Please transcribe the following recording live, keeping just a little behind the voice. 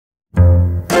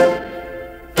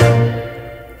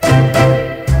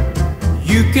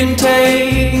can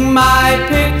take my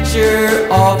picture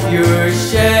off your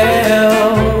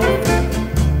shelf.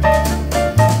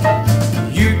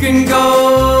 You can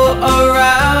go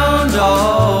around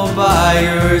all by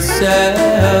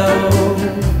yourself.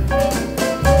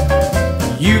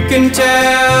 You can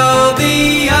tell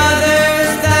the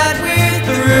others that we're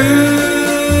through.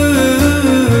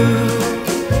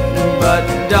 But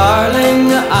darling,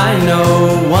 I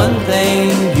know one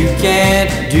thing you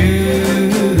can't do.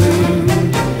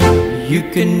 You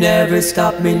can never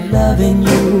stop me loving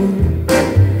you.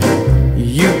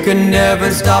 You can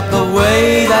never stop the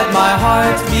way that my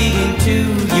heart's beating too.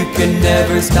 You can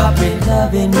never stop me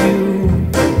loving you.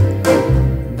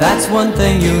 That's one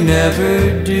thing you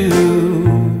never do.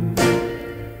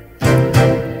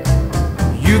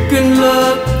 You can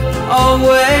look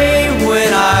away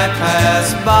when I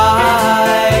pass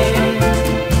by.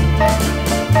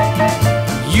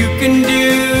 You can do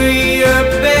your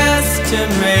best to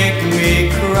make me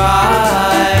cry.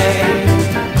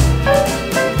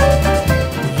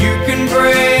 You can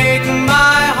break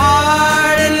my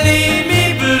heart and leave me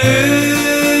blue.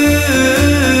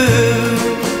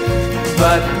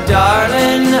 But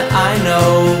darling, I know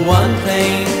one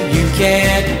thing you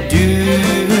can't do.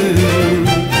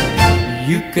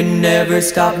 You can never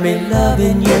stop me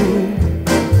loving you.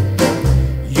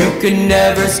 You can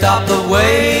never stop the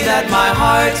way that my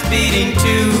heart's beating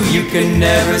too. You can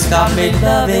never stop me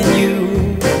loving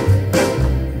you.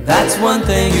 That's one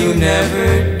thing you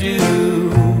never do.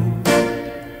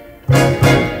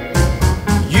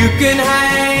 You can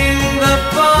hang the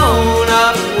phone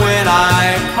up when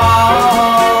I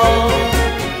call.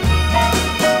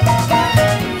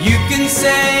 You can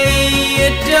say you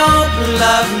don't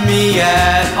love me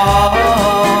at all.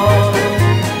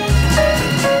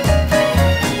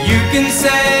 You can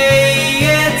say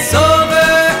it's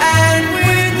over and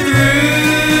we're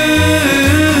through.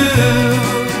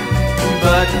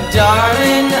 But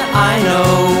darling, I know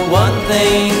one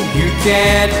thing you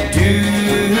can't do.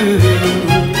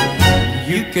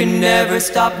 You can never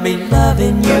stop me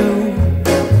loving you.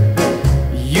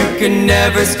 You can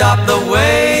never stop the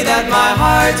way that my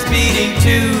heart's beating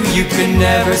too. You can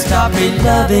never stop me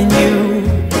loving you.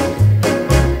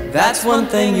 That's one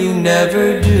thing you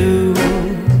never do.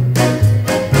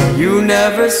 You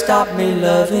never stop me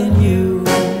loving you.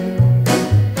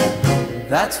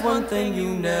 That's one thing you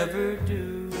never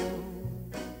do.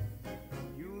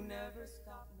 You never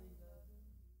stop me loving.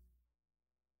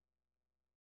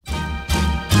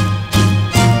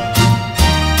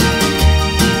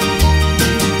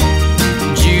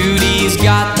 Judy's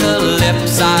got the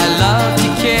lips I love to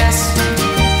kiss,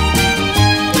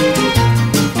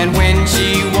 and when she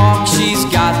walks she's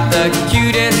got the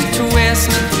cutest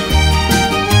twist.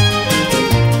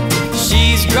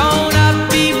 She's grown up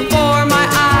before my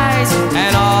eyes,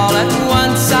 and all at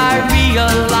once I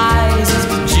realize,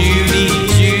 Judy,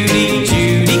 Judy,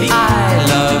 Judy, I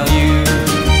love you.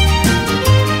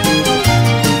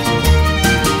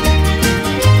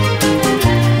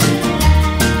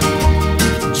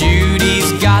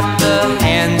 Judy's got the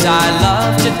hands I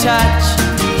love to touch.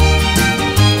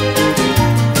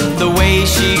 The way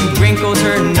she wrinkles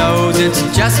her nose, it's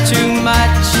just too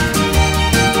much.